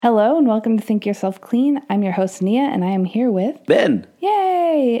Hello and welcome to Think Yourself Clean. I'm your host, Nia, and I am here with... Ben.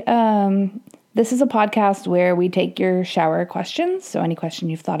 Yay! This is a podcast where we take your shower questions, so any question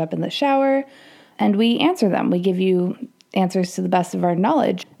you've thought up in the shower, and we answer them. We give you answers to the best of our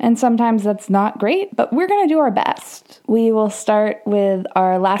knowledge, and sometimes that's not great, but we're going to do our best. We will start with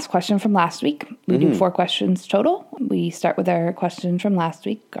our last question from last week. We do 4 questions total. We start with our question from last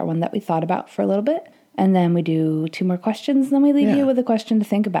week, our one that we thought about for a little bit. And then we do 2 more questions, and then we leave you with a question to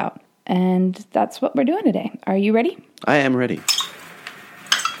think about. And that's what we're doing today. Are you ready? I am ready.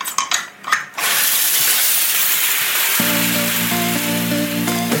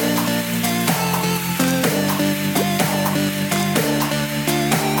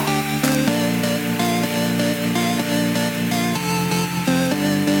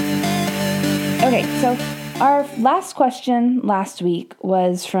 Okay, so our last question last week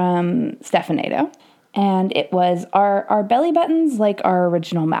was from Stefanato. And it was, are belly buttons like our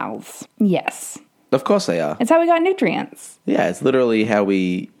original mouths? Yes. Of course they are. It's how we got nutrients. Yeah, it's literally how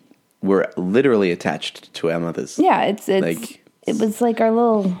we were literally attached to our mothers. Yeah, it was like our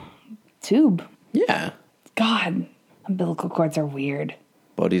little tube. Yeah. God, umbilical cords are weird.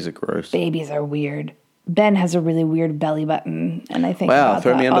 Bodies are gross. Babies are weird. Ben has a really weird belly button, and I think about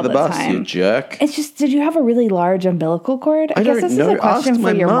throw that me under all the bus, time. you jerk. It's just, did you have a really large umbilical cord? I guess don't this know. is a question Ask for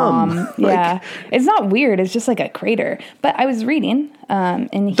my your mom. Yeah, it's not weird. It's just like a crater. But I was reading,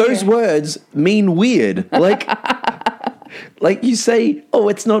 and Those words mean weird. Like you say, oh,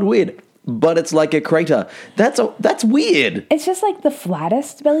 it's not weird, but it's like a crater. That's weird. It's just like the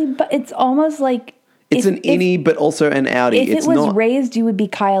flattest belly, but it's almost like... It's an innie, but also an outie. If it was raised, you would be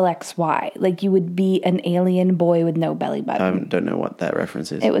Kyle XY. Like, you would be an alien boy with no belly button. I don't know what that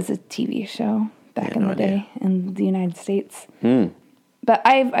reference is. It was a TV show back in the day in the United States. But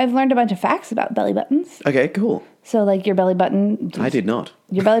I've learned a bunch of facts about belly buttons. Okay, cool. So, like, your belly button... I did not.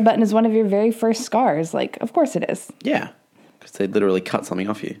 Your belly button is one of your very first scars. Like, of course it is. Yeah, because they literally cut something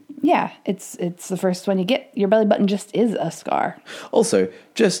off you. Yeah, it's the first one you get. Your belly button just is a scar. Also,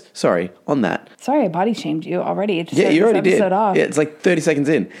 on that. Sorry, I body shamed you already. You already did. Off. Yeah, it's like 30 seconds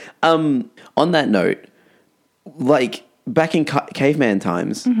in. On that note, like back in caveman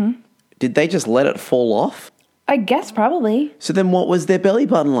times, did they just let it fall off? I guess probably. So then what was their belly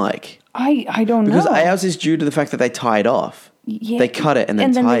button like? I don't know. Because ours is due to the fact that they tie it off. Yeah. They cut it and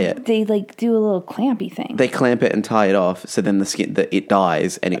then tie it. They like do a little clampy thing. They clamp it and tie it off, so then the skin it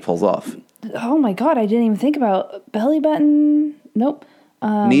dies and it falls off. Oh my god, I didn't even think about belly button. Nope.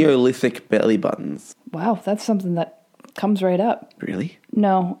 Neolithic belly buttons. Wow, that's something that comes right up. Really?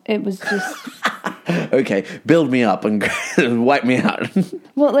 No, it was just... Okay, build me up and wipe me out.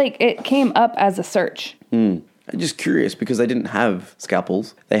 Well, like, it came up as a search. I'm just curious because they didn't have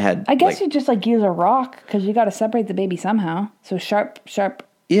scalpels. They had... I guess you just, like, use a rock because you got to separate the baby somehow. So sharp.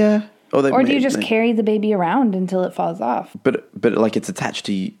 Yeah. Or do you just carry the baby around until it falls off? But like it's attached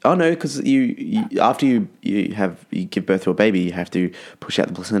to you. Oh no, because you after you give birth to a baby, you have to push out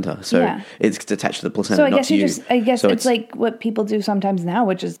the placenta. So it's attached to the placenta. So I not guess to you. It's like what people do sometimes now,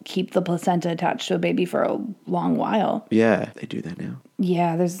 which is keep the placenta attached to a baby for a long while. Yeah, they do that now.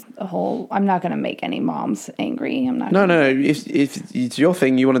 Yeah, there's a whole... I'm not going to make any moms angry. I'm not... No. If it's your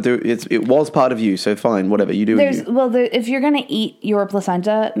thing, you want to do it was part of you, so fine, whatever you do. If you're going to eat your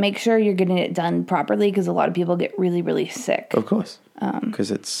placenta, make sure you're getting it done properly because a lot of people get really, really sick. Of course, because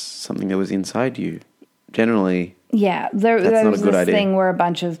it's something that was inside you. Generally, yeah, there was this idea. thing where a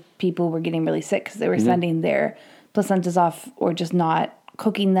bunch of people were getting really sick because they were sending their placentas off or just not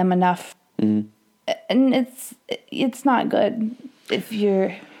cooking them enough, and it's not good. If you're...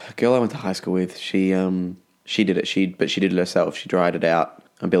 A girl I went to high school with, she did it. But she did it herself. She dried it out,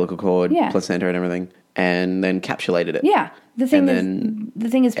 umbilical cord, placenta, and everything, and then capsulated it. Yeah, the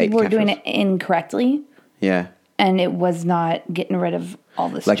thing is, people were doing it incorrectly. Yeah, and it was not getting rid of all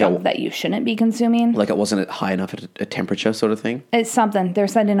this junk that you shouldn't be consuming. Like it wasn't high enough at a temperature, sort of thing. It's something. They're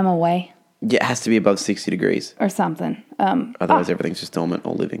sending them away. Yeah, it has to be above 60 degrees or something. Otherwise, everything's just dormant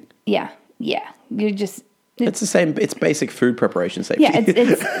or living. Yeah. You're just... It's the same. It's basic food preparation safety. Yeah,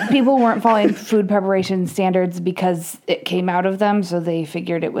 it's people weren't following food preparation standards because it came out of them, so they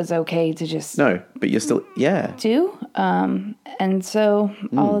figured it was okay to just... No, but you're still... Yeah. Do. And so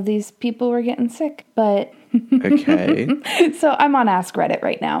all of these people were getting sick, but... Okay. So I'm on Ask Reddit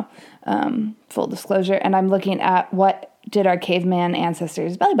right now, full disclosure, and I'm looking at what did our caveman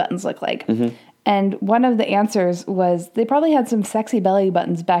ancestors' belly buttons look like. And one of the answers was they probably had some sexy belly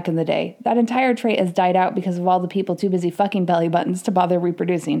buttons back in the day. That entire trait has died out because of all the people too busy fucking belly buttons to bother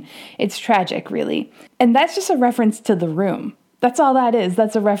reproducing. It's tragic, really. And that's just a reference to The Room. That's all that is.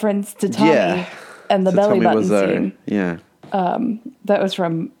 That's a reference to Tommy and the belly button scene. Yeah. That was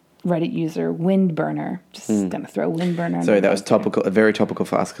from Reddit user Windburner. Just gonna throw Windburner. Sorry, that was topical, very topical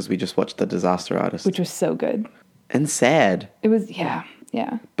for us because we just watched The Disaster Artist, which was so good and sad. It was, yeah.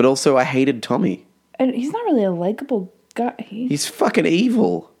 But also, I hated Tommy. And he's not really a likable guy. He's fucking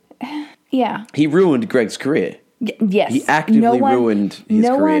evil. Yeah. He ruined Greg's career. Yes. He actively ruined his career.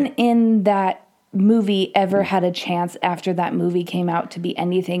 No one in that movie ever had a chance after that movie came out to be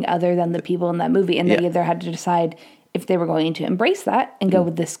anything other than the people in that movie, and they either had to decide if they were going to embrace that and go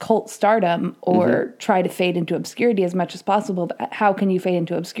with this cult stardom or try to fade into obscurity as much as possible. But how can you fade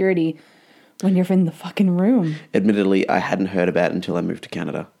into obscurity when you're in the fucking room? Admittedly, I hadn't heard about it until I moved to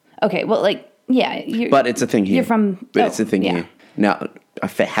Canada. Okay, well, but it's a thing here. You're from... It's a thing here. Now,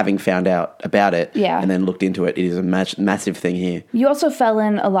 having found out about it and then looked into it, it is a massive thing here. You also fell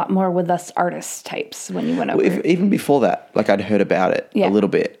in a lot more with us artist types when you went over. Well, even before that, like I'd heard about it a little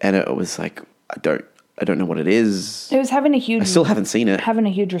bit, and it was like, I don't know what it is. It was having a huge... I still haven't seen it. Having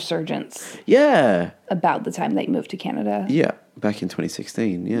a huge resurgence. Yeah. About the time that you moved to Canada. Yeah, back in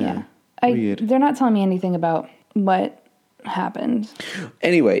 2016, yeah. Weird. They're not telling me anything about what happened.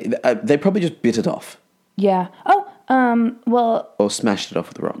 Anyway, they probably just bit it off. Yeah. Well... Or smashed it off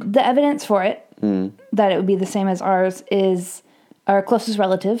with a rock. The evidence for it, that it would be the same as ours, is our closest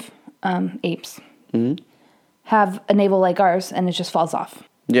relative, apes, have a navel like ours, and it just falls off.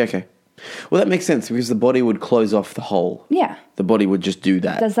 Yeah, okay. Well, that makes sense, because the body would close off the hole. Yeah. The body would just do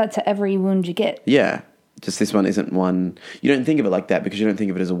that. It does that to every wound you get. Yeah. Just this one isn't one... You don't think of it like that, because you don't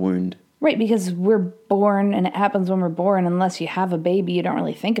think of it as a wound. Right, because we're born, and it happens when we're born. Unless you have a baby, you don't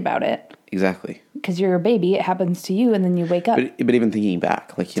really think about it. Exactly. Because you're a baby, it happens to you, and then you wake up. But even thinking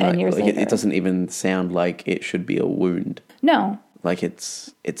back, like, 10 years later. It doesn't even sound like it should be a wound. No. Like it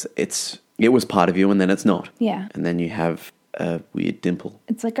was part of you, and then it's not. Yeah. And then you have a weird dimple.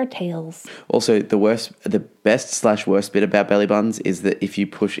 It's like our tails. Also, the best/worst bit about belly buttons is that if you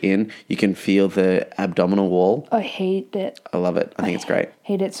push in, you can feel the abdominal wall. I hate it. I love it. I think it's great.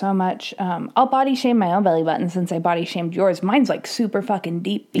 Hate it so much. I'll body shame my own belly button since I body shamed yours. Mine's like super fucking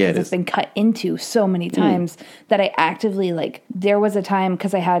deep because it's been cut into so many times that I actively there was a time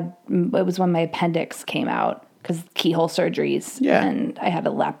because it was when my appendix came out. Because keyhole surgeries, and I had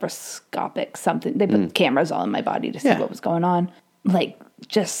a laparoscopic something. They put cameras all in my body to see what was going on. Like,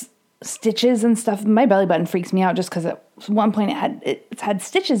 just stitches and stuff. My belly button freaks me out just because at one point it's had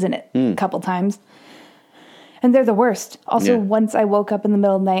stitches in it a couple times. And they're the worst. Also, once I woke up in the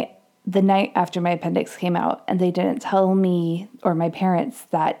middle of the night after my appendix came out, and they didn't tell me or my parents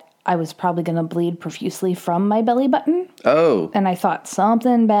that I was probably going to bleed profusely from my belly button. Oh. And I thought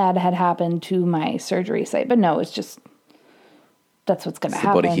something bad had happened to my surgery site. But no, it's just, that's what's going to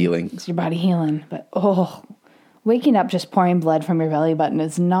happen. It's your body healing. It's your body healing. But, waking up just pouring blood from your belly button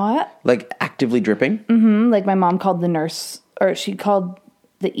is not... Like actively dripping? Mm-hmm. Like my mom called the nurse, or she called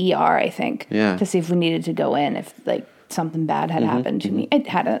the ER, I think. Yeah. To see if we needed to go in, if something bad had happened to me. It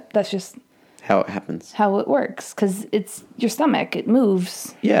hadn't. That's just... How it happens. How it works. Because it's your stomach. It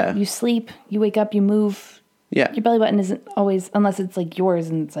moves. Yeah. You sleep. You wake up. You move. Yeah. Your belly button isn't always, unless it's like yours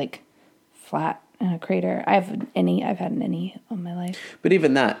and it's like flat in a crater. I've had an innie all my life. But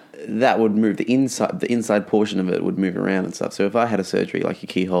even that would move. The inside portion of it would move around and stuff. So if I had a surgery like a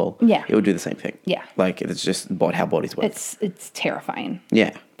keyhole, it would do the same thing. Yeah. Like it's just how bodies work. It's terrifying.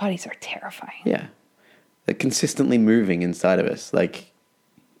 Yeah. Bodies are terrifying. Yeah. They're consistently moving inside of us.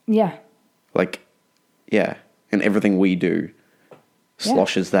 Yeah. And everything we do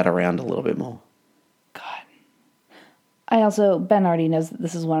sloshes that around a little bit more. God. Ben already knows that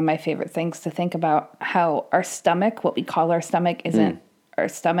this is one of my favorite things to think about, how our stomach, what we call our stomach, isn't our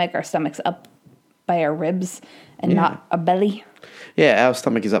stomach. Our stomach's up by our ribs and not a belly. Yeah, our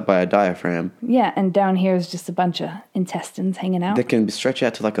stomach is up by a diaphragm. Yeah, and down here is just a bunch of intestines hanging out. That can stretch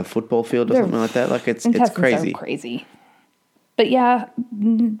out to like a football field or something like that. Like it's crazy. Are crazy. But yeah,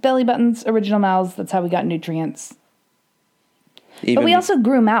 belly buttons, original mouths, that's how we got nutrients. But we also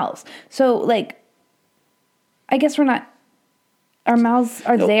grew mouths. So, I guess our mouths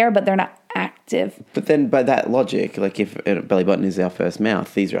are there, but they're not active. But then by that logic, if a belly button is our first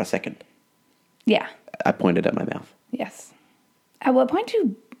mouth, these are our second. Yeah. I pointed at my mouth. Yes. At what point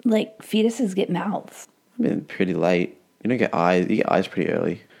do, fetuses get mouths? I mean, pretty late. You don't get eyes. You get eyes pretty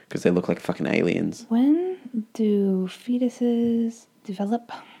early because they look like fucking aliens. When do fetuses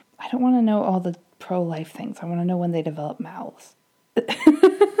develop? I don't want to know all the pro-life things. I want to know when they develop mouths.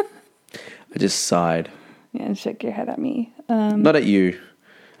 I just sighed. Yeah, and shook your head at me. Not at you.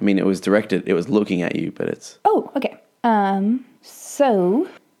 I mean, it was looking at you, but it's... Oh, okay. So,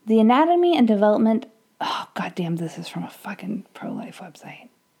 the anatomy and development... Oh, goddamn, this is from a fucking pro-life website.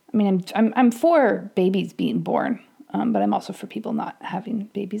 I mean, I'm for babies being born. But I'm also for people not having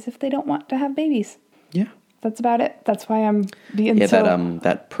babies if they don't want to have babies. Yeah. That's about it. That's why I'm being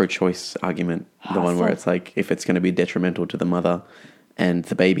that pro-choice argument, the one where it's like, if it's going to be detrimental to the mother and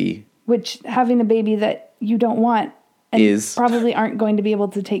the baby. Which having a baby that you don't want and probably aren't going to be able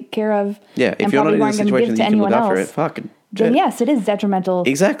to take care of. Yeah, if you're not in a situation that you can look after it, then yes, it is detrimental.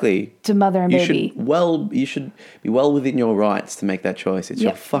 Exactly. To mother and baby. You should be well within your rights to make that choice. It's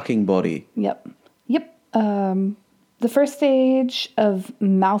your fucking body. Yep. The first stage of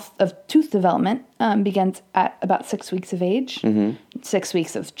tooth development begins at about 6 weeks of age. 6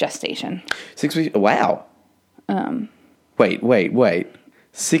 weeks of gestation. 6 weeks. Wow. Wait.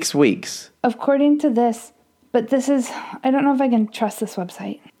 6 weeks. According to this, but this is, I don't know if I can trust this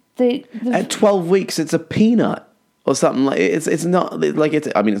website. At 12 weeks, it's a peanut or something like it's not like it's.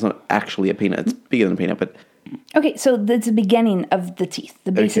 I mean, it's not actually a peanut. It's bigger than a peanut, but okay. So it's the beginning of the teeth,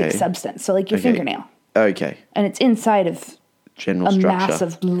 the basic substance. So like your fingernail. Okay. And it's inside of general structure. Mass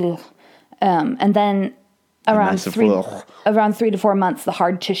of, and then around 3 to 4 months, the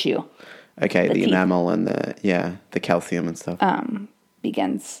hard tissue. Okay, the enamel and the calcium and stuff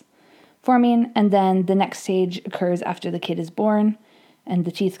begins forming, and then the next stage occurs after the kid is born, and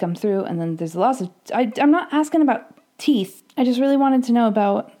the teeth come through, and then there's lots of. I'm not asking about teeth. I just really wanted to know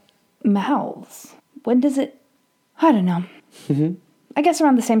about mouths. When does it? I don't know. I guess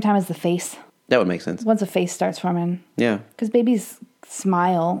around the same time as the face. That would make sense. Once a face starts forming. Yeah. Because babies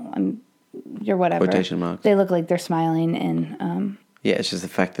smile and you're whatever. Quotation marks. They look like they're smiling and... yeah, it's just the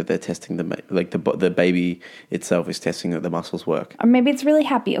fact that they're testing the baby itself is testing that the muscles work. Or maybe it's really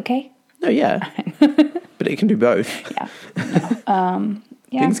happy, okay? No, yeah. But it can do both. Yeah.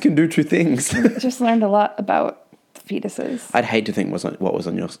 Things can do two things. Just learned a lot about fetuses. I'd hate to think what was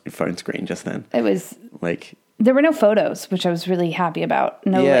on your phone screen just then. It was... like... There were no photos, which I was really happy about.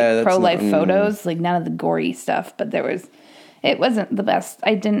 No pro-life photos, like none of the gory stuff, but it wasn't the best.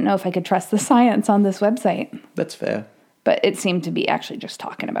 I didn't know if I could trust the science on this website. That's fair. But it seemed to be actually just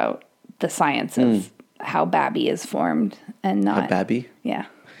talking about the science of how babby is formed and not... How babby? Yeah.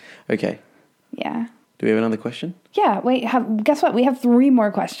 Okay. Yeah. Do we have another question? Yeah, wait, guess what? We have 3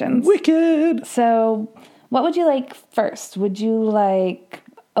 more questions. Wicked! So, what would you like first? Would you like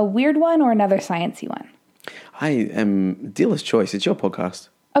a weird one or another sciencey one? I am dealer's choice. It's your podcast.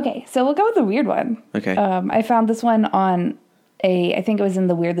 Okay, so we'll go with the weird one. Okay. I found this one on I think it was in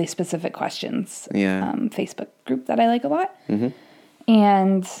the Weirdly Specific Questions Facebook group that I like a lot.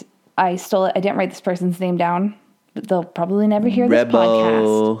 And I stole it. I didn't write this person's name down, but they'll probably never hear this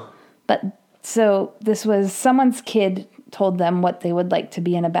podcast. But so this was someone's kid told them what they would like to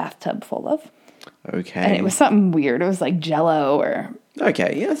be in a bathtub full of. Okay. And it was something weird. It was like Jell-O or...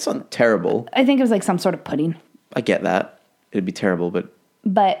 Okay, yeah, it's not terrible. I think it was like some sort of pudding. I get that. It'd be terrible,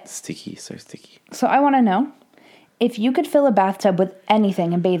 but sticky, so sticky. So I want to know, if you could fill a bathtub with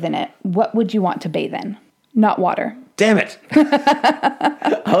anything and bathe in it, what would you want to bathe in? Not water. Damn it!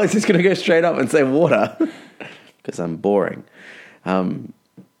 I was just going to go straight up and say water, because I'm boring.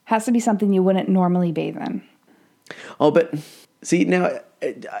 Has to be something you wouldn't normally bathe in. Oh, but see, now,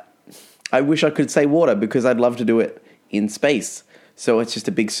 I wish I could say water, because I'd love to do it in space. So it's just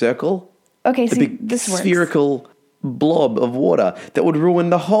a big circle. Okay, so this spherical blob of water that would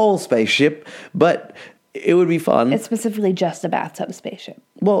ruin the whole spaceship, but it would be fun. It's specifically just a bathtub spaceship.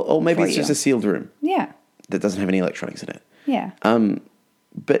 Well, or maybe it's just a sealed room. Yeah. That doesn't have any electronics in it. Yeah. But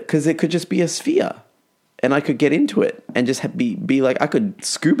because it could just be a sphere, and I could get into it and just be like, I could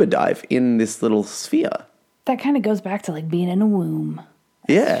scuba dive in this little sphere. That kind of goes back to like being in a womb.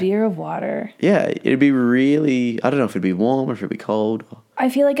 Yeah. Sphere of water. Yeah, it'd be really, I don't know if it'd be warm or if it'd be cold. I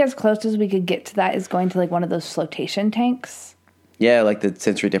feel like as close as we could get to that is going to like one of those flotation tanks. Yeah, like the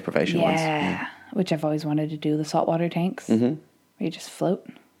sensory deprivation ones. Yeah, which I've always wanted to do, the saltwater tanks. Where you just float.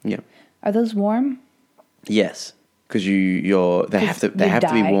 Yeah. Are those warm? Yes, because they have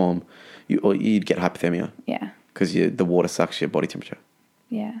to be warm. You'd get hypothermia. Yeah. Because the water sucks your body temperature.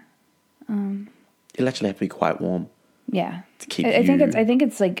 Yeah. It'll actually have to be quite warm. Yeah. To keep I think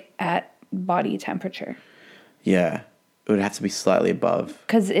it's like at body temperature. Yeah. It would have to be slightly above.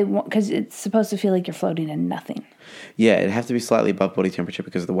 Because it's supposed to feel like you're floating in nothing. Yeah, it'd have to be slightly above body temperature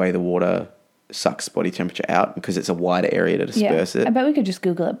because of the way the water sucks body temperature out, because it's a wider area to disperse it. I bet we could just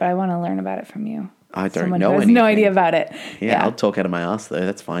Google it, but I want to learn about it from you. I don't Someone know who has anything. no idea about it. Yeah, I'll talk out of my ass though.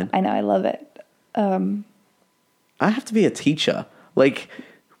 That's fine. I know, I love it. I have to be a teacher. Like,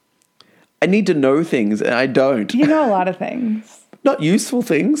 I need to know things, and I don't. You know a lot of things. Not useful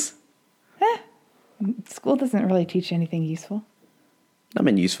things. School doesn't really teach you anything useful. I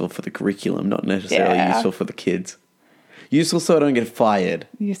mean, useful for the curriculum, not necessarily useful for the kids. Useful so I don't get fired.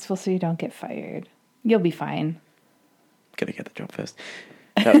 Useful so you don't get fired. You'll be fine. going to get the job first.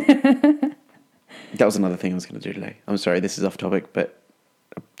 That was another thing I was going to do today. I'm sorry, this is off topic, but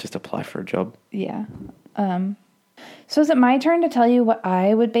just apply for a job. Yeah. So is it my turn to tell you what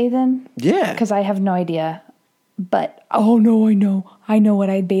I would bathe in? Yeah. Because I have no idea. But, oh no, I know. I know what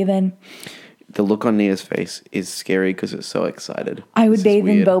I'd bathe in. The look on Nia's face is scary because it's so excited. I would bathe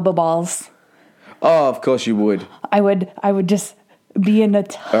in boba balls. Oh, of course you would. I would just be in a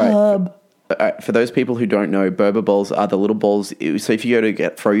tub. All right. For those people who don't know, boba balls are the little balls. So if you go to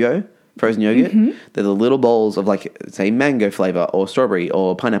get frozen yogurt, they're the little balls of like, say, mango flavor or strawberry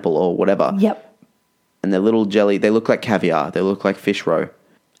or pineapple or whatever. Yep. And they're little jelly. They look like caviar. They look like fish roe.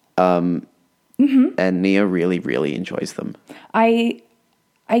 And Nia really, really enjoys them. I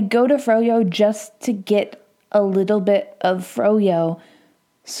go to Froyo just to get a little bit of Froyo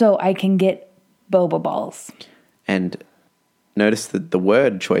so I can get boba balls. And notice the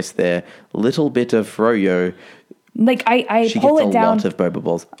word choice there, little bit of Froyo. Like I pull it down. She gets a lot of boba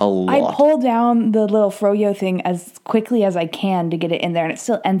balls. A lot. I pull down the little Froyo thing as quickly as I can to get it in there, and it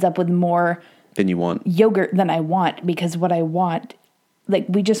still ends up with more than you want yogurt than I want, because what I want, like,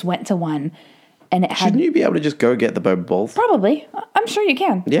 we just went to one and it had... Shouldn't you be able to just go get the boba balls? Probably. I'm sure you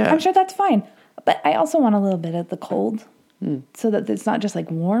can. Yeah. I'm sure that's fine. But I also want a little bit of the cold so that it's not just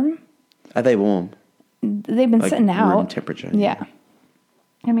like warm. Are they warm? They've been sitting out. Room temperature. Yeah.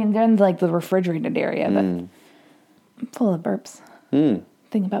 I mean, they're in like the refrigerated area, but I'm full of burps.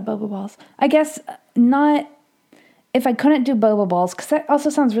 Think about boba balls. I guess not... If I couldn't do boba balls, because that also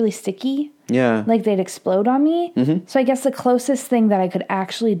sounds really sticky. Yeah. Like they'd explode on me. So I guess the closest thing that I could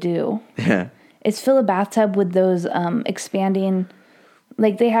actually do is fill a bathtub with those expanding...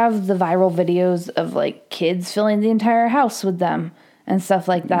 Like they have the viral videos of like kids filling the entire house with them and stuff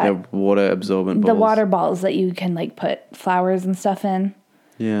like that. The water absorbent balls. The water balls that you can like put flowers and stuff in.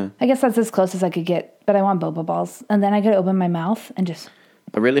 Yeah. I guess that's as close as I could get, but I want boba balls. And then I could open my mouth and just...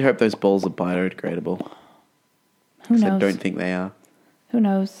 I really hope those balls are biodegradable. Who knows? I don't think they are. Who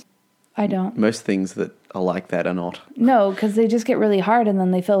knows? I don't. Most things that are like that are not. No, because they just get really hard and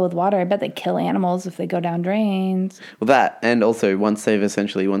then they fill with water. I bet they kill animals if they go down drains. Well, that, and also once they've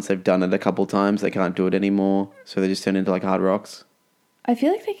done it a couple times, they can't do it anymore. So they just turn into like hard rocks. I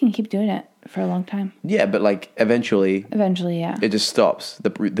feel like they can keep doing it for a long time. Yeah, but like eventually. Eventually, yeah. It just stops.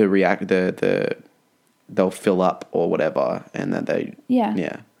 They'll fill up or whatever, and then they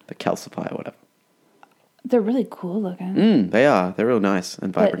calcify or whatever. They're really cool looking. They are. They're real nice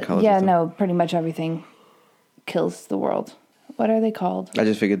and vibrant colors. Yeah, no, pretty much everything kills the world. What are they called? I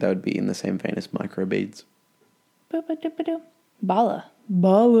just figured that would be in the same vein as microbeads. Bala.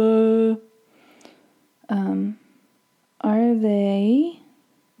 Bala. Are they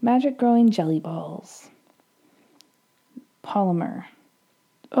magic growing jelly balls? Polymer.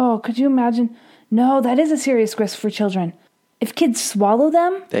 Oh, could you imagine? No, that is a serious risk for children. If kids swallow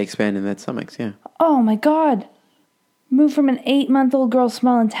them... They expand in their stomachs, yeah. Oh, my God. Move from an 8-month-old girl's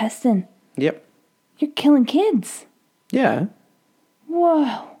small intestine. Yep. You're killing kids. Yeah.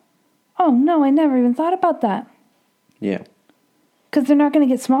 Whoa. Oh, no, I never even thought about that. Yeah. Because they're not going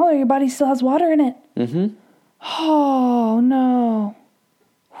to get smaller. Your body still has water in it. Mm-hmm. Oh, no.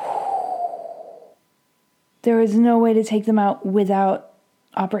 There is no way to take them out without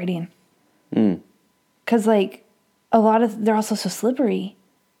operating. Because, like... they're also so slippery.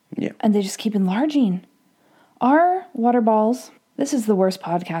 Yeah. And they just keep enlarging. Our water balls, this is the worst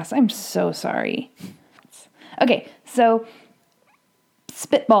podcast. I'm so sorry. Okay, so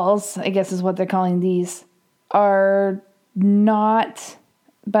spitballs, I guess is what they're calling these, are not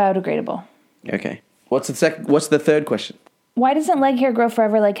biodegradable. Okay. What's the third question? Why doesn't leg hair grow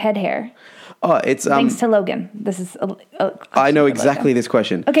forever like head hair? Oh, it's thanks to Logan. This is I know exactly this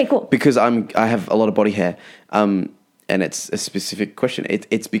question. Okay, cool. Because I have a lot of body hair. And it's a specific question.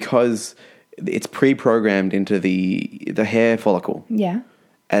 It's because it's pre-programmed into the hair follicle. Yeah.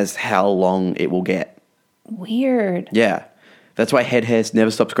 As how long it will get. Weird. Yeah. That's why head hair never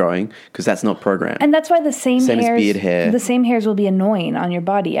stops growing, because that's not programmed. And that's why the same hairs, as beard hair. The same hairs will be annoying on your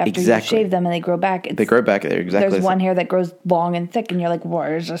body after you shave them and they grow back. They grow back. They're exactly. There's one hair that grows long and thick, and you're like,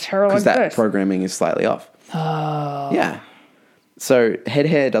 "Why is this hair like this?" Because that programming is slightly off. Oh. Yeah. So head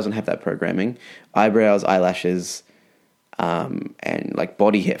hair doesn't have that programming. Eyebrows, eyelashes, and like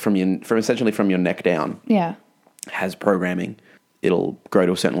body hair from essentially from your neck down. Yeah. Has programming. It'll grow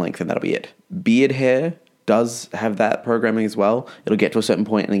to a certain length, and that'll be it. Beard hair does have that programming as well. It'll get to a certain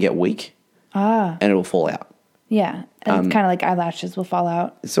point and then get weak. And it'll fall out. Yeah. And it's kind of like eyelashes will fall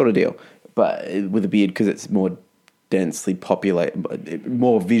out. Sort of deal. But with a beard, because it's more densely populated,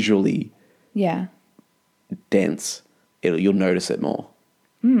 more visually dense, you'll notice it more.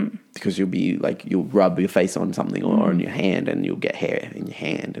 Because you'll rub your face on something or on your hand and you'll get hair in your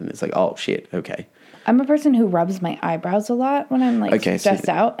hand and it's like, oh shit, okay. I'm a person who rubs my eyebrows a lot when I'm stressed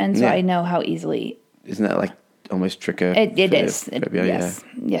out, and so I know how easily. Isn't that like almost trigger? It is.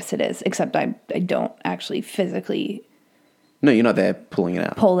 Yes, it is. Except I don't actually physically. No, you're not there pulling it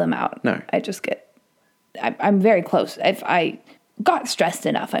out. Pull them out. No, I just get. I'm very close. If I got stressed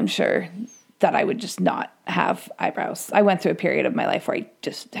enough, I'm sure that I would just not have eyebrows. I went through a period of my life where I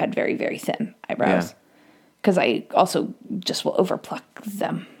just had very, very thin eyebrows. Because I also just will overpluck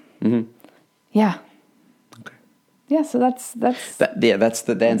them. Mm-hmm. Yeah. Okay. Yeah, so that's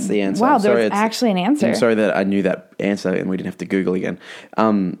the answer. Wow, there's actually an answer. I'm sorry that I knew that answer and we didn't have to Google again.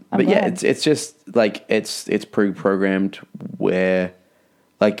 But yeah, it's just like it's pre-programmed where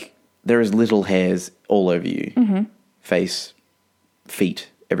like there is little hairs all over you, face,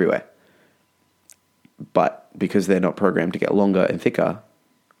 feet, everywhere. But because they're not programmed to get longer and thicker,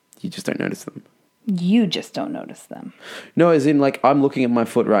 you just don't notice them. You just don't notice them. No, as in like I'm looking at my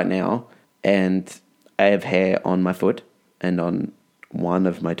foot right now and I have hair on my foot and on one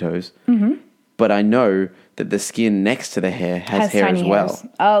of my toes. Mm-hmm. But I know that the skin next to the hair has hair as well. Hairs.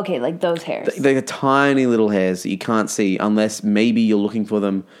 Oh, okay, like those hairs. They're tiny little hairs that you can't see unless maybe you're looking for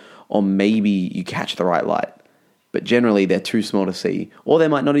them or maybe you catch the right light. But generally they're too small to see. Or they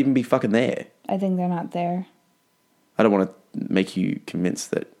might not even be fucking there. I think they're not there. I don't want to make you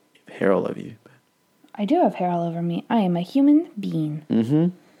convinced that you have hair all over you. But. I do have hair all over me. I am a human being. Mm-hmm.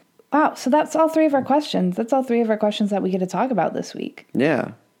 Wow, so that's all three of our questions. That's all three of our questions that we get to talk about this week.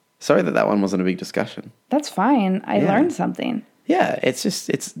 Yeah. Sorry that one wasn't a big discussion. That's fine. I learned something. Yeah,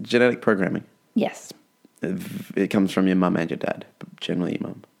 it's genetic programming. Yes. It comes from your mum and your dad, but generally your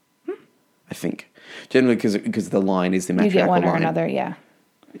mum. I think. Generally because the line is the matriarchal line. You get one or another, yeah.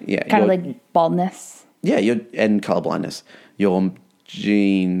 Yeah. Kind of like baldness. Yeah, and colorblindness. Your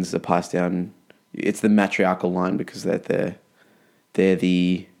genes are passed down. It's the matriarchal line because they're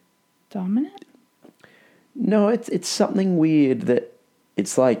the... Dominant? No, it's something weird that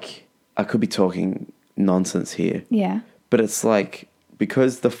it's like... I could be talking nonsense here. Yeah. But it's like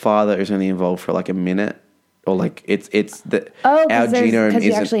because the father is only involved for like a minute or like it's that our genome because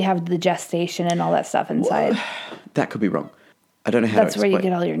you actually have the gestation and all that stuff inside. Well, that could be wrong. I don't know how. That's where you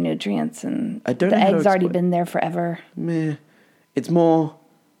get all your nutrients and I don't the know egg's already been there forever. Meh. It's more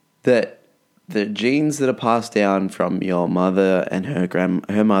that the genes that are passed down from your mother and her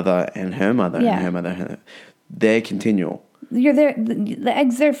mother and her mother and her mother, they're continual. You're there. The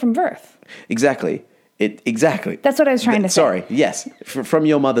egg's there from birth. Exactly. Exactly. That's what I was trying to say. Sorry. Yes. From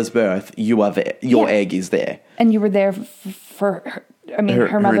your mother's birth, you are there. Your egg is there. And you were there for her. I mean,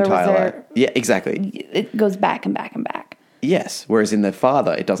 her mother was there. Life. Yeah, exactly. It goes back and back and back. Yes. Whereas in the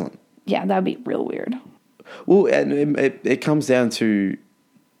father, it doesn't. Yeah, that would be real weird. Well, and it comes down to,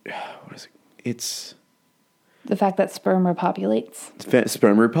 what is it? It's... The fact that sperm repopulates.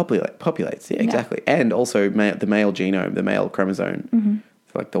 Sperm repopulates, yeah, exactly. And also the male genome, the male chromosome,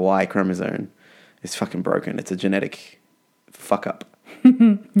 like the Y chromosome, is fucking broken. It's a genetic fuck up.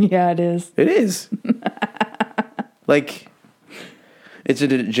 Yeah, it is. It is. Like, it's a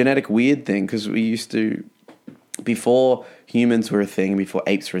genetic weird thing because we used to, before humans were a thing, before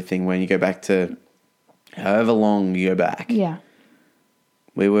apes were a thing, when you go back to however long you go back. Yeah.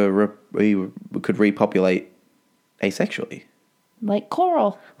 We could repopulate asexually. Like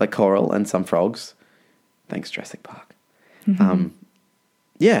coral. Like coral and some frogs. Thanks, Jurassic Park. Mm-hmm.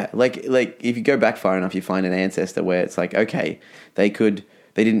 Yeah, like if you go back far enough, you find an ancestor where it's like, okay, they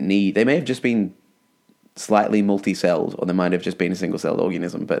may have just been slightly multi-celled, or they might have just been a single-celled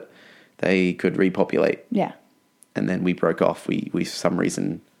organism, but they could repopulate. Yeah. And then we broke off. We for some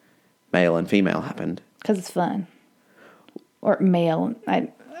reason, male and female happened. Because it's fun. Or male.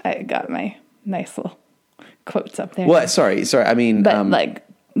 I got my nice little quotes up there. Well, sorry. I mean, but like,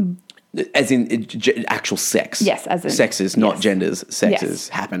 as in actual sex. Yes, as in sexes, not genders. Sexes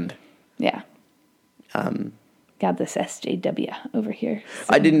happened. Yeah. Got this SJW over here.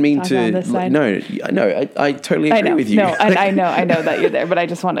 I didn't mean to. No, I totally agree with you. No, I know that you're there, but I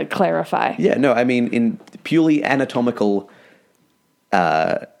just want to clarify. Yeah, no, I mean in purely anatomical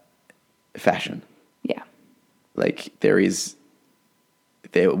fashion. Yeah. Like there was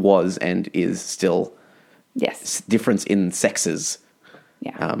and is still difference in sexes.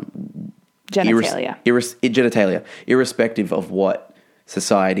 Yeah. Genitalia. Genitalia, irrespective of what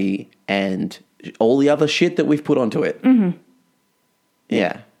society and all the other shit that we've put onto it. Mm-hmm.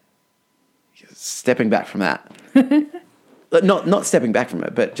 Yeah. Stepping back from that. not stepping back from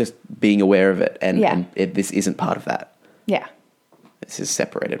it, but just being aware of it. And this isn't part of that. Yeah. This is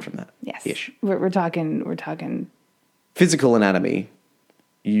separated from that. Yes. Ish. We're talking physical anatomy.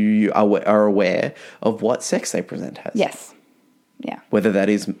 you are aware of what sex they present as. Yes. Yeah. Whether that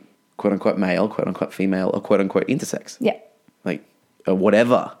is quote unquote male, quote unquote female, or quote unquote intersex. Yeah. Like, or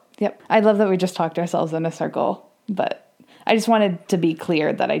whatever. Yep. I love that we just talked ourselves in a circle, but I just wanted to be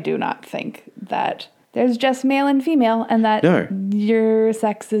clear that I do not think that there's just male and female, and that your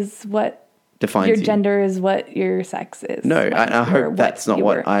sex is what defines your gender is what your sex is. No, I hope that's not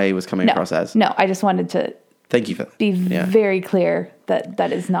what I was coming across as. No, I just wanted to thank you for be very clear that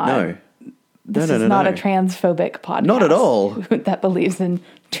that is not. No. This is not a transphobic podcast. Not at all. That believes in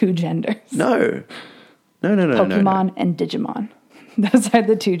two genders. No. No. Pokemon and Digimon. Those are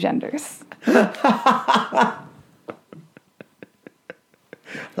the two genders.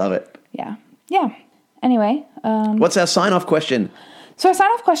 Love it. Yeah. Yeah. Anyway. What's our sign-off question? So our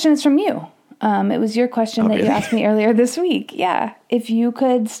sign-off question is from you. It was your question that you asked me earlier this week. Yeah. If you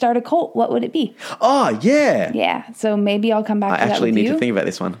could start a cult, what would it be? Oh, yeah. Yeah. So maybe I'll come back to that with you. I actually need to think about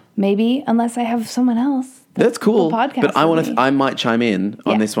this one. Maybe, unless I have someone else. That's cool. But I might chime in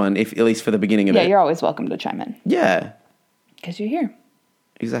on this one, if at least for the beginning of it. Yeah, you're always welcome to chime in. Yeah. Because you're here.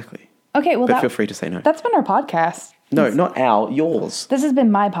 Exactly. Okay, well, but feel free to say no. That's been our podcast. No, not yours. This has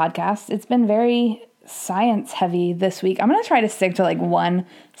been my podcast. It's been very science heavy this week. I'm going to try to stick to like one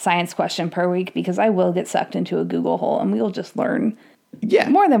science question per week, because I will get sucked into a Google hole and we'll just learn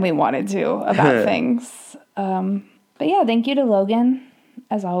more than we wanted to about things. But yeah, thank you to Logan,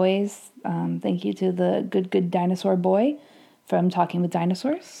 as always. Thank you to the good dinosaur boy from Talking with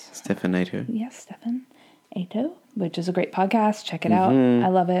Dinosaurs. Stefan Nato. Yes, Stefan Nato, which is a great podcast. Check it out. I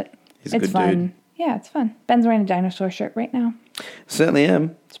love it. He's a good fun. Dude. Yeah, it's fun. Ben's wearing a dinosaur shirt right now. Certainly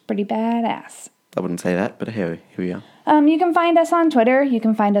am. It's pretty badass. I wouldn't say that, but here we are. You can find us on Twitter. You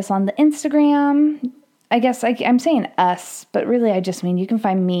can find us on the Instagram. I guess I'm saying us, but really I just mean you can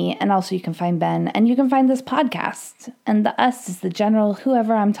find me, and also you can find Ben, and you can find this podcast. And the us is the general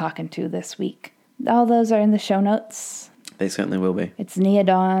whoever I'm talking to this week. All those are in the show notes. They certainly will be. It's Nia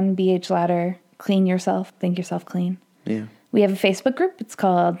Dawn, BH Ladder, Clean Yourself, Think Yourself Clean. Yeah. We have a Facebook group. It's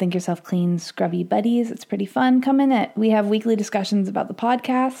called Think Yourself Clean Scrubby Buddies. It's pretty fun. Come in it. We have weekly discussions about the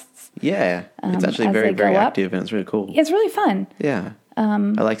podcasts. Yeah. It's actually very, very active, and it's really cool. It's really fun. Yeah. I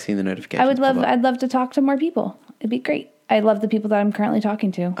like seeing the notifications. I'd love to talk to more people. It'd be great. I love the people that I'm currently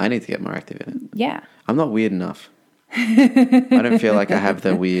talking to. I need to get more active in it. Yeah. I'm not weird enough. I don't feel like I have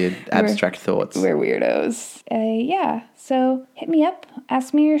the weird abstract thoughts. We're weirdos. Yeah. So hit me up.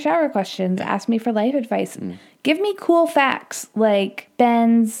 Ask me your shower questions. Ask me for life advice. Give me cool facts, like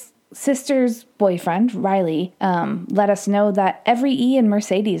Ben's sister's boyfriend, Riley, let us know that every E in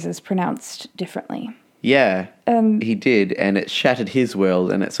Mercedes is pronounced differently. Yeah, he did, and it shattered his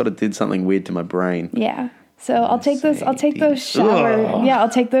world, and it sort of did something weird to my brain. Yeah. So I'll take those shower. Ugh. Yeah, I'll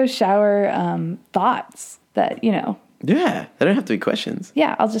take those shower thoughts that, Yeah, they don't have to be questions.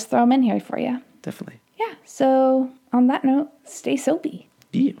 Yeah, I'll just throw them in here for you. Definitely. Yeah. So on that note, stay soapy.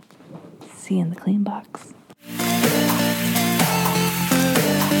 Yeah. See you in the clean box.